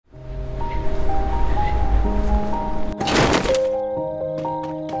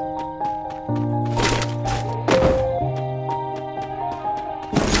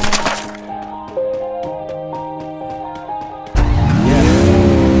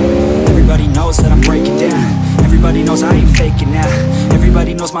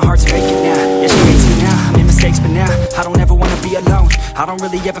knows my heart's faking now. Yeah, she hates me now, I made mistakes but now I don't ever wanna be alone. I don't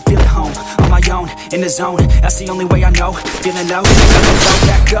really ever feel at home. On my own, in the zone, that's the only way I know. Feeling low, got to go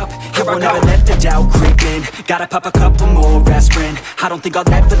back up. Here I never let the doubt creep in. Gotta pop a couple more aspirin. I don't think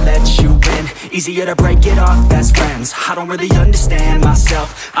I'll ever let you in. Easier to break it off best friends. I don't really understand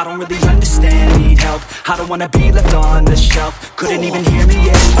myself. I don't really understand, need help. I don't wanna be left on the shelf. Couldn't even hear me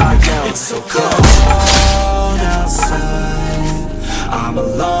if I yelled. It's so cold outside, I'm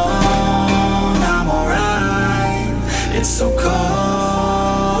alone, I'm alright. It's so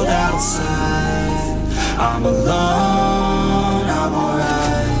cold outside, I'm alone, I'm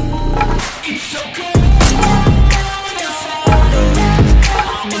alright. It's so cold.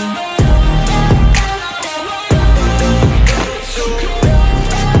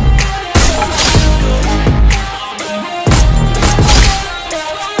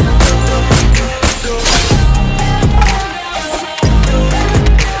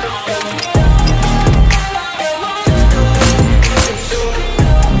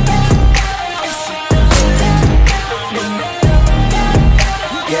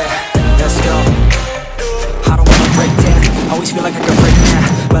 Feel like I could break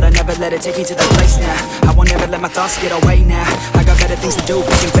now, but I never let it take me to that place now. I won't ever let my thoughts get away now. I got better things to do,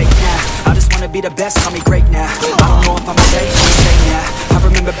 we can fake now. I just wanna be the best, call me great now. I don't know if I'm okay, I'm stay now. I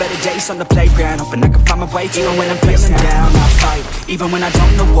remember better days on the playground, hoping I can find my way. Even when I'm feeling down, I fight. Even when I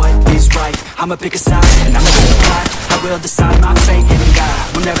don't know what is right, I'ma pick a side, and I'ma take a fight. I will decide my fate, and I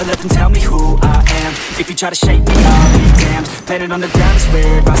will never let them tell me who I am. If you try to shape me, I'll be damned. Planet on the ground is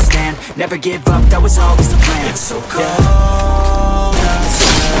where I stand. Never give up, that was always the plan. It's so cold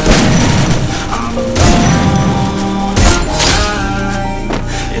outside, I'm alone, I'm alright.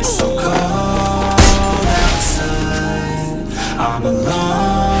 It's so cold outside, I'm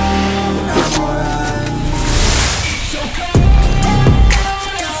alone, I'm alright. It's so cold.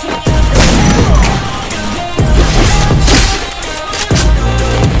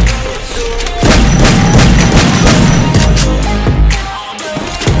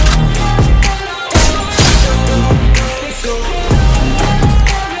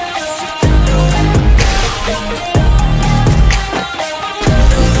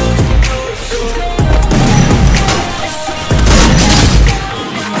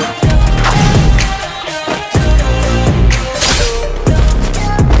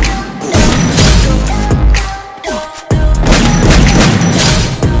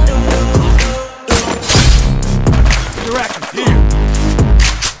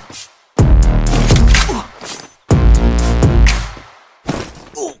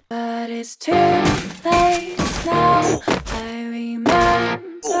 But it's too late now. I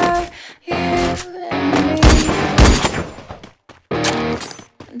remember you and me,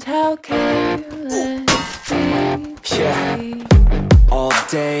 and how careless we Yeah, all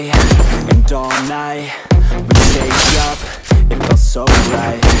day and all night we stayed up, it felt so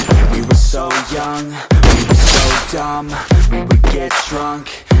right. We were so young, we were so dumb. We would get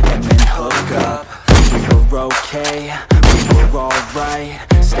drunk and then hook up. We were okay, we were alright.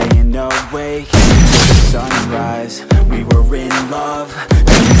 Staying awake till the sunrise. We were in love,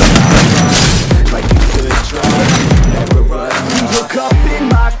 like a good drug, never run. You look up in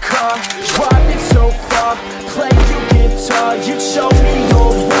my car, driving so far. Play your guitar, you'd show me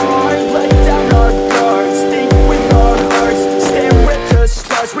your heart. Let down our guards, think with our hearts. Stare at the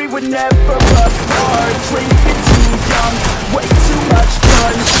stars, we were never apart. Drinking too young, way too much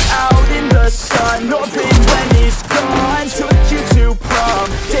fun. Out in the sun, orbit when it's gone. Took you to prom,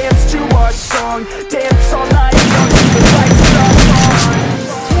 dance to our song. Dance all night long till the lights come on.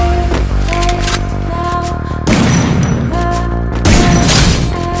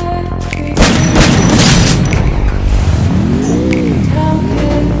 now.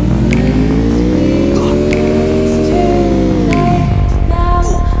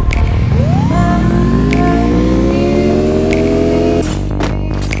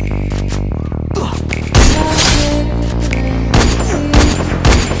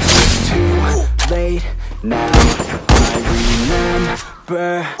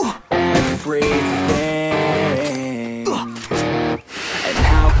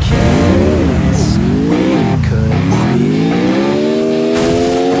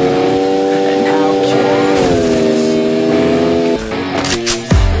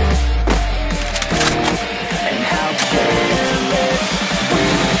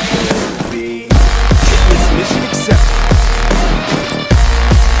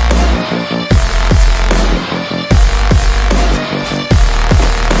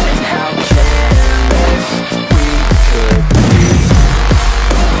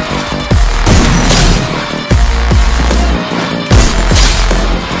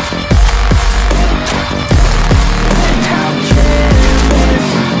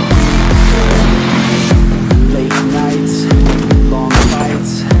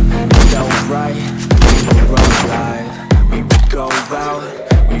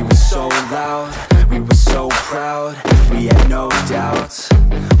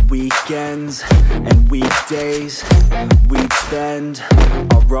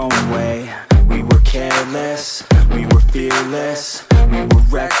 our own way. We were careless, we were fearless, we were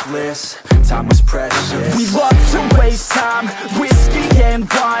reckless, time was precious. We loved to waste time, whiskey and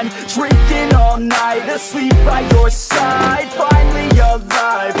wine, drinking all night, asleep by your side. Finally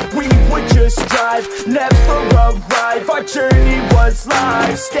alive, we would just drive, never arrive. Our journey was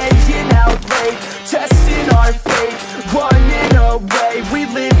live, staying out late, testing our fate, running away. We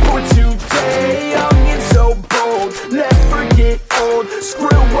live for today, young and so bold, never get old. Screw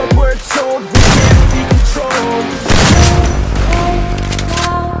what we're told, we can't be controlled.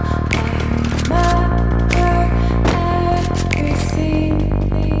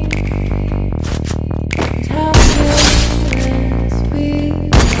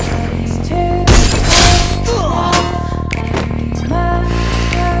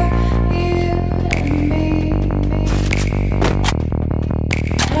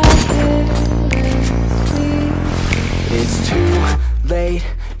 It's too late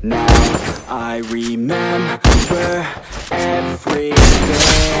now, I remember everything,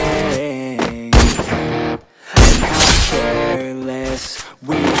 and how careless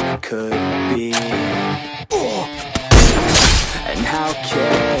we could be, and how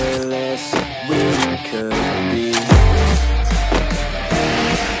careless we could be,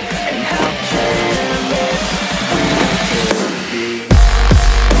 and how careless we could be.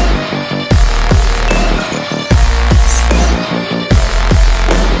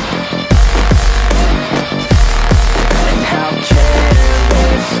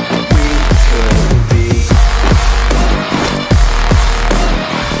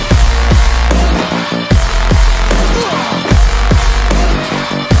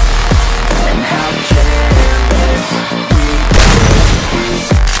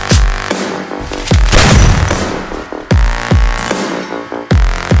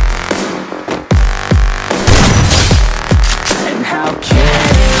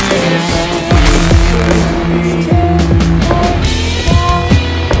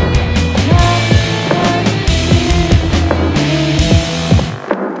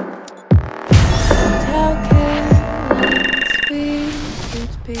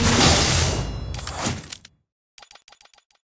 Be